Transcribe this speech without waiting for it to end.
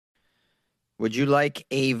Would you like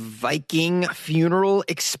a Viking funeral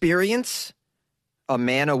experience? A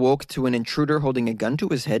man awoke to an intruder holding a gun to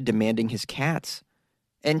his head, demanding his cats.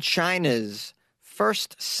 And China's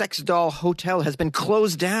first sex doll hotel has been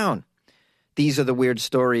closed down. These are the weird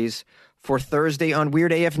stories for Thursday on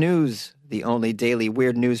Weird AF News, the only daily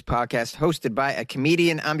weird news podcast hosted by a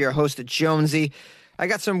comedian. I'm your host, Jonesy. I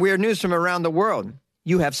got some weird news from around the world.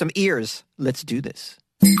 You have some ears. Let's do this.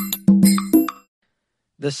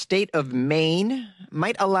 The state of Maine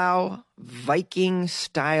might allow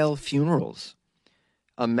Viking-style funerals.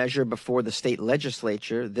 A measure before the state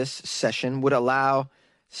legislature this session would allow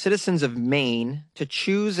citizens of Maine to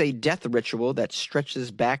choose a death ritual that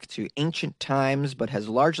stretches back to ancient times but has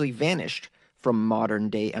largely vanished from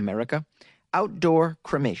modern-day America: outdoor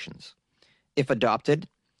cremations. If adopted,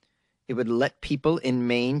 it would let people in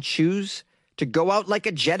Maine choose to go out like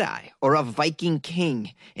a Jedi or a Viking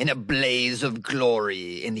king in a blaze of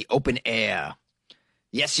glory in the open air.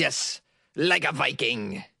 Yes, like a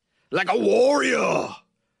Viking, like a warrior,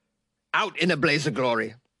 out in a blaze of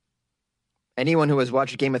glory. Anyone who has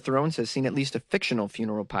watched Game of Thrones has seen at least a fictional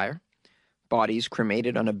funeral pyre. Bodies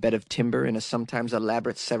cremated on a bed of timber in a sometimes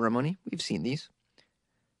elaborate ceremony. We've seen these.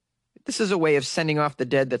 This is a way of sending off the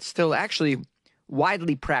dead that's still actually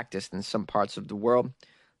widely practiced in some parts of the world.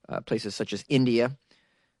 Places such as India.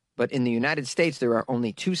 But in the United States, there are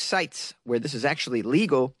only 2 sites where this is actually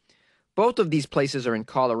legal. Both of these places are in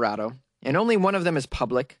Colorado, and only one of them is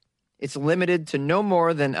public. It's limited to no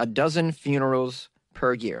more than 12 funerals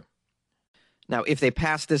per year. Now, if they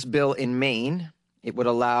pass this bill in Maine, it would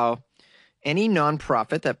allow any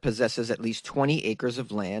nonprofit that possesses at least 20 acres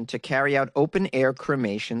of land to carry out open-air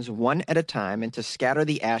cremations one at a time and to scatter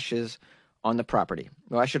the ashes on the property.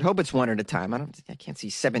 Well, I should hope it's one at a time. I can't see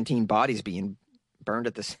 17 bodies being burned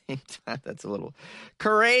at the same time. That's a little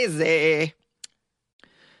crazy.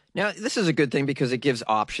 Now, this is a good thing because it gives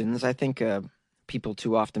options. I think people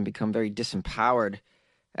too often become very disempowered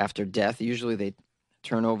after death. Usually they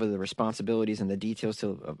turn over the responsibilities and the details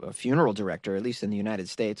to a funeral director, at least in the United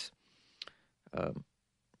States.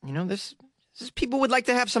 This people would like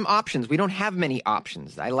to have some options. We don't have many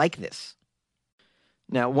options. I like this.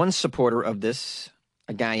 Now, one supporter of this,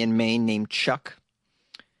 a guy in Maine named Chuck,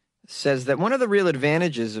 says that one of the real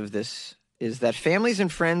advantages of this is that families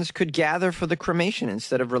and friends could gather for the cremation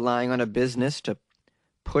instead of relying on a business to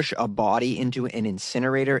push a body into an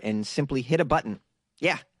incinerator and simply hit a button.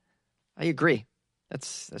 Yeah, I agree.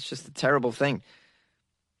 That's just a terrible thing.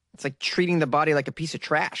 It's like treating the body like a piece of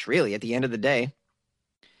trash, really, at the end of the day.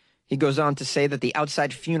 He goes on to say that the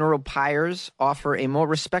outside funeral pyres offer a more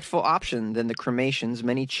respectful option than the cremations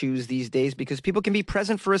many choose these days because people can be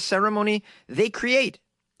present for a ceremony they create.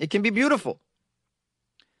 It can be beautiful.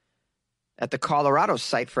 At the Colorado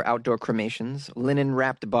site for outdoor cremations,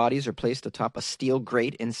 linen-wrapped bodies are placed atop a steel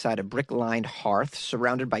grate inside a brick-lined hearth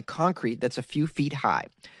surrounded by concrete that's a few feet high.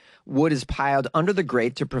 Wood is piled under the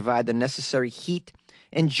grate to provide the necessary heat,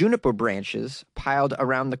 and juniper branches piled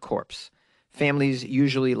around the corpse. Families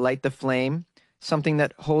usually light the flame, something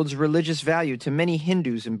that holds religious value to many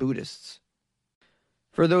Hindus and Buddhists.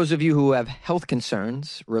 For those of you who have health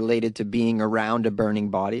concerns related to being around a burning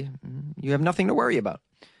body, you have nothing to worry about.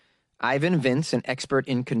 Ivan Vince, an expert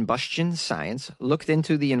in combustion science, looked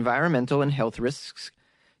into the environmental and health risks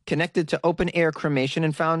connected to open-air cremation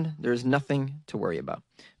and found there's nothing to worry about.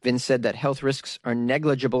 Vince said that health risks are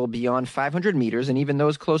negligible beyond 500 meters, and even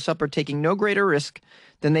those close up are taking no greater risk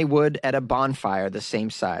than they would at a bonfire the same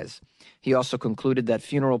size. He also concluded that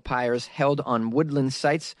funeral pyres held on woodland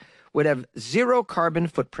sites would have 0 carbon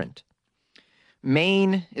footprint.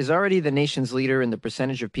 Maine is already the nation's leader in the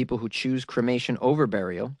percentage of people who choose cremation over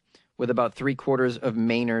burial, with about 3/4 of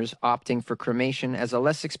Mainers opting for cremation as a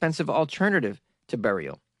less expensive alternative to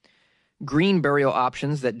burial. Green burial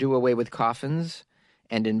options that do away with coffins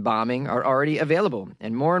and embalming are already available,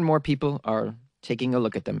 and more people are taking a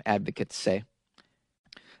look at them, advocates say.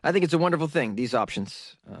 I think it's a wonderful thing, these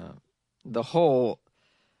options. The whole,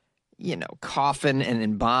 coffin and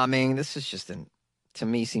embalming, this is just, to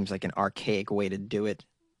me, seems like an archaic way to do it,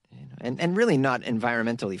 and really not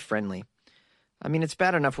environmentally friendly. I mean, it's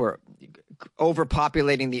bad enough we're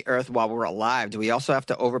overpopulating the earth while we're alive. Do we also have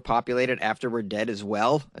to overpopulate it after we're dead as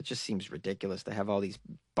well? That just seems ridiculous to have all these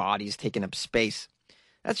bodies taking up space.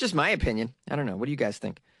 That's just my opinion. I don't know. What do you guys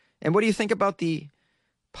think? And what do you think about the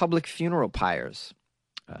public funeral pyres?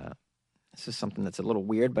 This is something that's a little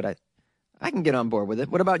weird, but I can get on board with it.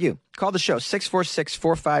 What about you? Call the show,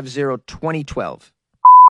 646-450-2012.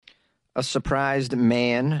 A surprised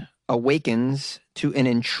man awakens to an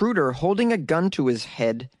intruder holding a gun to his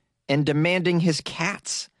head and demanding his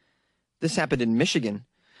cats. This happened in Michigan,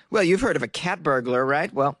 Well, you've heard of a cat burglar,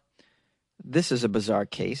 right? Well, this is a bizarre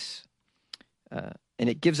case, and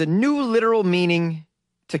it gives a new literal meaning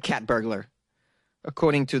to cat burglar.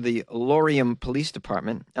 According to the Lorium Police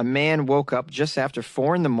Department, a man woke up just after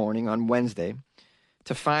 4 in the morning on Wednesday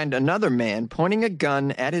to find another man pointing a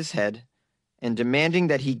gun at his head and demanding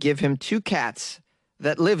that he give him 2 cats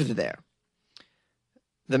that lived there.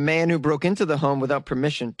 The man who broke into the home without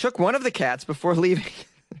permission took one of the cats before leaving.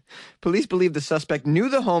 Police believe the suspect knew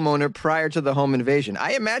the homeowner prior to the home invasion.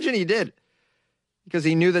 I imagine he did, because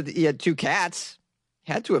he knew that he had 2 cats.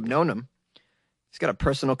 Had to have known him. He's got a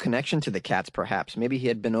personal connection to the cats, perhaps. Maybe he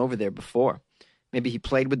had been over there before. Maybe he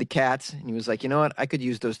played with the cats, and he was like, you know what? I could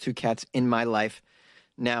use those 2 cats in my life.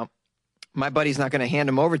 Now, my buddy's not going to hand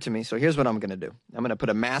them over to me, so here's what I'm going to do. I'm going to put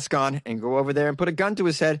a mask on and go over there and put a gun to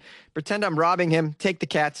his head, pretend I'm robbing him, take the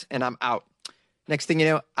cats, and I'm out. Next thing you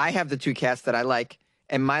know, I have the 2 cats that I like,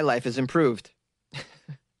 and my life is improved.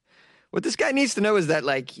 What this guy needs to know is that,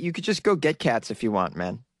 like, you could just go get cats if you want,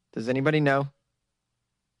 man. Does anybody know?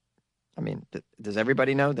 I mean, does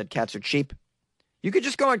everybody know that cats are cheap? You could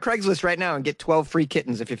just go on Craigslist right now and get 12 free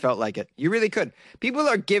kittens if you felt like it. You really could. People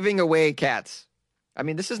are giving away cats. I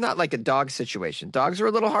mean, this is not like a dog situation. Dogs are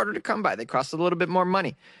a little harder to come by. They cost a little bit more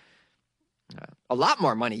money. A lot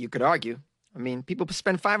more money, you could argue. I mean, people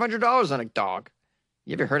spend $500 on a dog.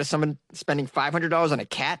 You ever heard of someone spending $500 on a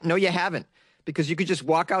cat? No, you haven't. Because you could just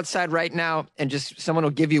walk outside right now and just someone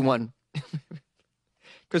will give you one.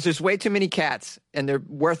 Because there's way too many cats and they're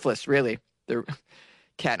worthless, really. They're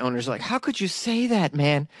cat owners are like, how could you say that,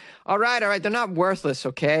 man? All right. They're not worthless,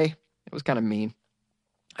 okay? It was kind of mean.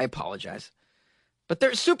 I apologize. But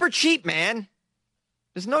they're super cheap, man.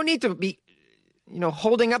 There's no need to be,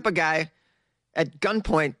 holding up a guy at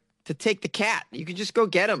gunpoint to take the cat. You can just go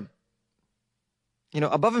get him.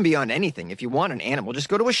 Above and beyond anything, if you want an animal, just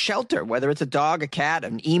go to a shelter, whether it's a dog, a cat,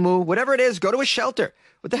 an emu, whatever it is, go to a shelter.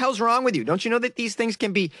 What the hell's wrong with you? Don't you know that these things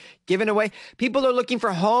can be given away? People are looking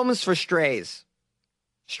for homes for strays.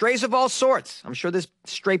 Strays of all sorts. I'm sure there's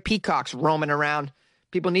stray peacocks roaming around.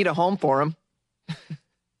 People need a home for them.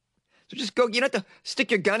 So just go, you don't have to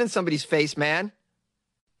stick your gun in somebody's face, man.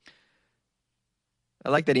 I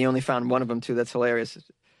like that he only found one of them, too. That's hilarious.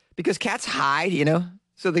 Because cats hide,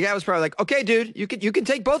 So the guy was probably like, okay, dude, you can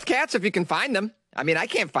take both cats if you can find them. I mean, I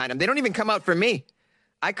can't find them. They don't even come out for me.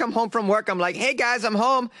 I come home from work. I'm like, hey, guys, I'm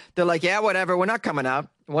home. They're like, yeah, whatever. We're not coming out.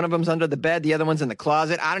 One of them's under the bed. The other one's in the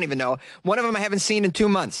closet. I don't even know. One of them I haven't seen in 2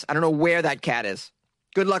 months. I don't know where that cat is.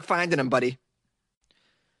 Good luck finding him, buddy.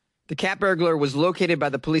 The cat burglar was located by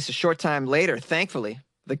the police a short time later, thankfully.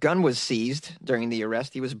 The gun was seized during the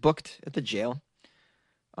arrest. He was booked at the jail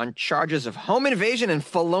on charges of home invasion and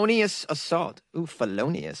felonious assault. Ooh,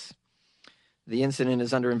 felonious. The incident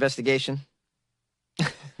is under investigation.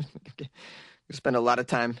 We spent a lot of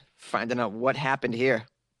time finding out what happened here.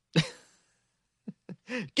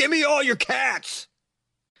 Give me all your cats!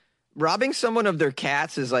 Robbing someone of their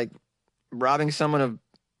cats is like robbing someone of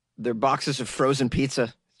their boxes of frozen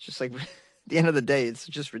pizza. It's just like, at the end of the day, it's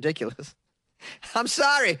just ridiculous. I'm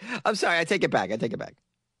sorry. I take it back.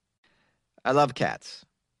 I love cats.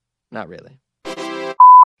 Not really.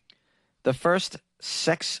 The first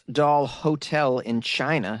sex doll hotel in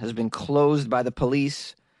China has been closed by the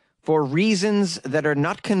police for reasons that are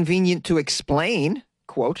not convenient to explain.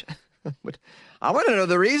 Quote. But I want to know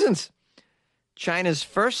the reasons. China's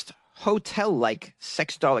first hotel-like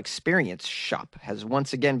sex doll experience shop has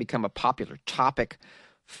once again become a popular topic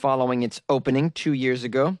following its opening 2 years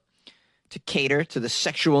ago to cater to the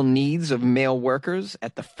sexual needs of male workers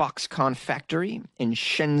at the Foxconn factory in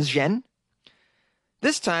Shenzhen.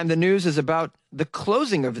 This time, the news is about the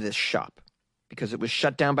closing of this shop because it was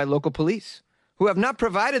shut down by local police, who have not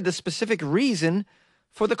provided the specific reason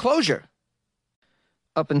for the closure.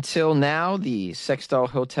 Up until now, the sex doll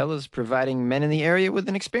hotel is providing men in the area with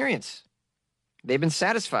an experience. They've been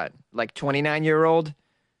satisfied, like 29-year-old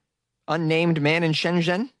unnamed man in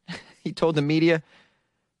Shenzhen. He told the media,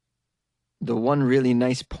 "The one really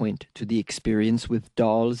nice point to the experience with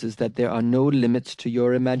dolls is that there are no limits to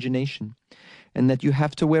your imagination, and that you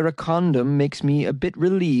have to wear a condom makes me a bit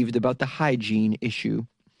relieved about the hygiene issue."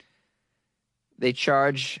 They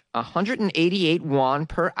charge 188 won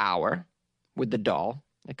per hour with the doll.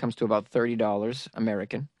 It comes to about $30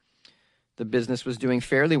 American. The business was doing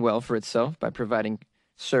fairly well for itself by providing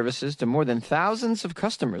services to more than thousands of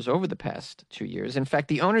customers over the past 2 years. In fact,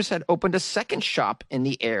 the owners had opened a second shop in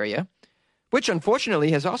the area, which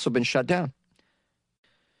unfortunately has also been shut down.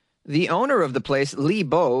 The owner of the place, Li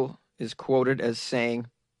Bo, is quoted as saying,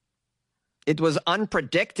 It was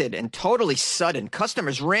unpredicted and totally sudden.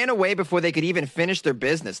 Customers ran away before they could even finish their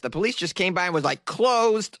business. The police just came by and was like,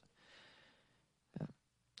 closed.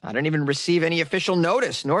 I didn't even receive any official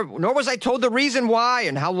notice, nor was I told the reason why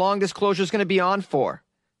and how long this closure is going to be on for.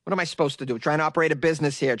 What am I supposed to do? Trying to operate a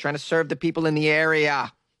business here, trying to serve the people in the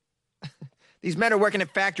area. These men are working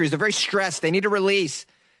at factories. They're very stressed. They need a release.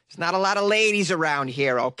 There's not a lot of ladies around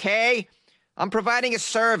here, okay? I'm providing a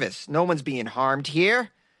service. No one's being harmed here.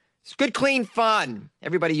 It's good, clean fun.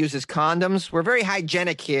 Everybody uses condoms. We're very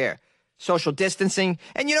hygienic here. Social distancing.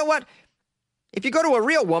 And you know what? If you go to a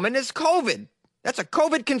real woman, it's COVID. That's a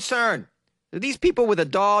COVID concern. These people with a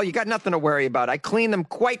doll, you got nothing to worry about. I clean them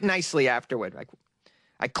quite nicely afterward.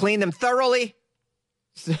 I clean them thoroughly.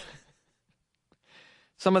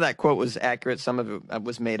 Some of that quote was accurate. Some of it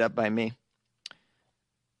was made up by me.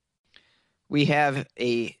 We have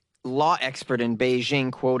a law expert in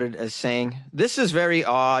Beijing quoted as saying, "This is very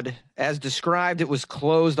odd. As described, it was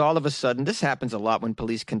closed all of a sudden. This happens a lot when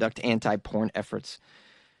police conduct anti-porn efforts.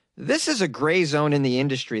 This is a gray zone in the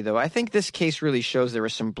industry, though. I think this case really shows there are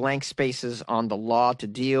some blank spaces on the law to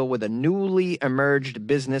deal with a newly emerged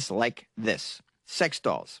business like this. Sex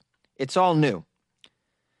dolls. It's all new."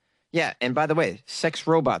 Yeah, and by the way, sex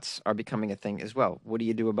robots are becoming a thing as well. What do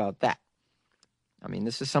you do about that? I mean,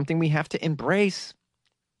 this is something we have to embrace.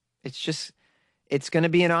 It's going to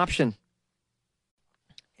be an option.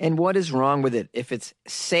 And what is wrong with it? If it's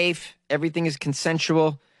safe, everything is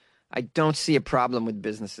consensual, I don't see a problem with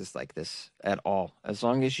businesses like this at all. As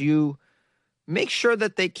long as you make sure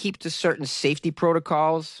that they keep to certain safety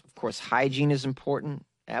protocols. Of course, hygiene is important.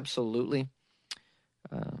 Absolutely.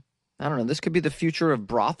 I don't know. This could be the future of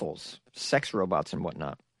brothels, sex robots and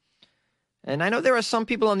whatnot. And I know there are some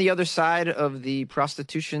people on the other side of the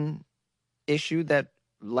prostitution issue that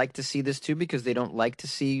like to see this too, because they don't like to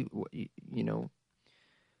see,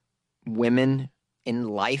 women in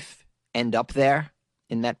life end up there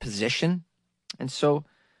in that position. And so,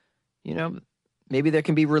 maybe there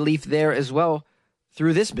can be relief there as well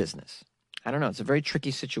through this business. I don't know. It's a very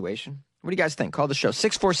tricky situation. What do you guys think? Call the show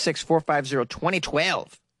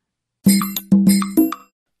 646-450-2012.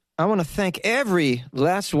 I want to thank every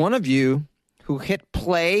last one of you who hit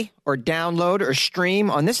play or download or stream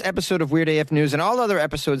on this episode of Weird AF News and all other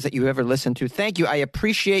episodes that you ever listened to. Thank you. I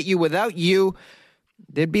appreciate you. Without you,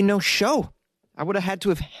 there'd be no show. I would have had to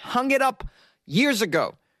have hung it up years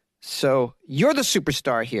ago. So you're the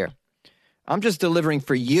superstar here. I'm just delivering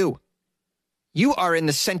for you. You are in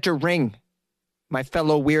the center ring, my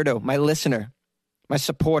fellow weirdo, my listener, my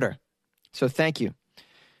supporter. So thank you.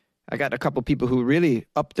 I got a couple people who really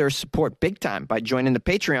upped their support big time by joining the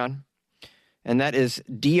Patreon. And that is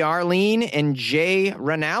D. Arlene and Jay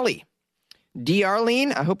Ranali. D.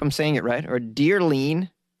 Arlene, I hope I'm saying it right, or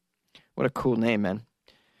Dearlene. What a cool name, man.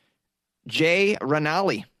 Jay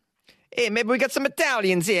Ranali. Hey, maybe we got some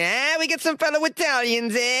Italians here, eh? We got some fellow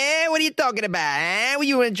Italians, eh? What are you talking about, eh? Well,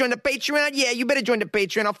 you want to join the Patreon? Yeah, you better join the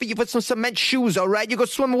Patreon. I'll feed you for some cement shoes, all right? You go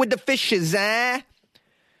swimming with the fishes, eh?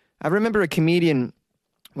 I remember a comedian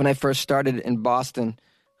when I first started in Boston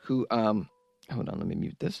who, hold on, let me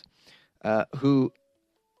mute this.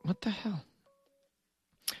 What the hell?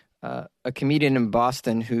 A comedian in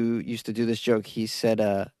Boston who used to do this joke. He said,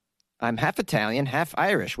 I'm half Italian, half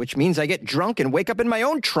Irish, which means I get drunk and wake up in my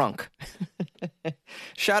own trunk.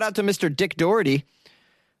 Shout out to Mr. Dick Doherty,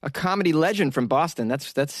 a comedy legend from Boston.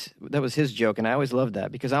 That was his joke, and I always loved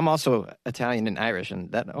that because I'm also Italian and Irish, and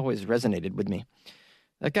that always resonated with me.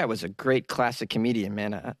 That guy was a great classic comedian,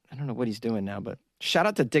 man. I don't know what he's doing now, but shout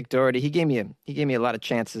out to Dick Doherty. He gave me a lot of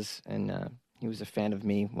chances, and he was a fan of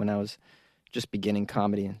me when I was just beginning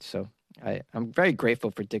comedy. And so I'm very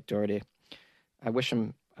grateful for Dick Doherty. I wish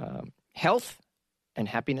him health and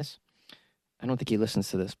happiness. I don't think he listens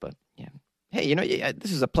to this, but yeah. Hey,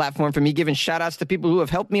 this is a platform for me giving shout outs to people who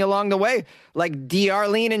have helped me along the way, like D.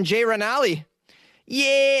 Arlene and Jay Ranali.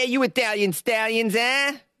 Yeah, you Italian stallions,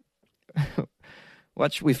 eh?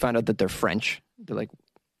 Watch, we find out that they're French. They're like,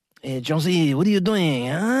 "Hey, Jonesy, what are you doing,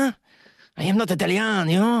 huh? I am not Italian,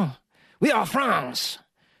 We are France,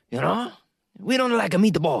 We don't like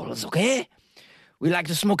meatballs, okay? We like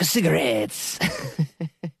to smoke cigarettes.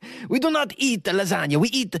 We do not eat lasagna. We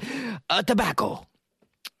eat tobacco."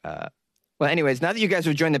 Well, anyways, now that you guys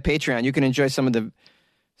have joined the Patreon, you can enjoy some of the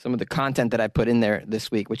content that I put in there this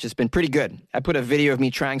week, which has been pretty good. I put a video of me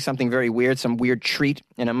trying something very weird, some weird treat,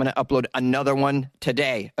 and I'm going to upload another one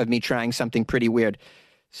today of me trying something pretty weird.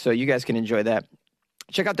 So you guys can enjoy that.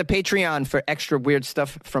 Check out the Patreon for extra weird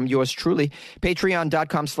stuff from yours truly.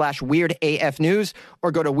 Patreon.com/weirdafnews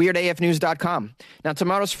or go to weirdafnews.com. Now,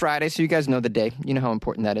 tomorrow's Friday, so you guys know the day. You know how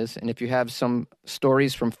important that is. And if you have some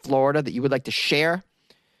stories from Florida that you would like to share,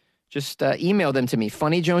 just email them to me,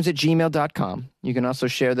 funnyjones@gmail.com. You can also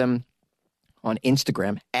share them on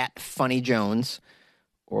Instagram @funnyjones.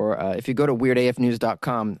 Or if you go to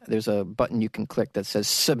weirdafnews.com, there's a button you can click that says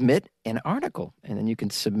submit an article. And then you can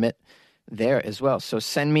submit there as well. So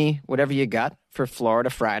send me whatever you got for Florida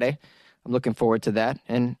Friday. I'm looking forward to that.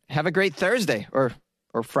 And have a great Thursday or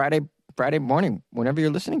Friday morning, whenever you're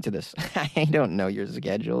listening to this. I don't know your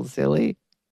schedule, silly.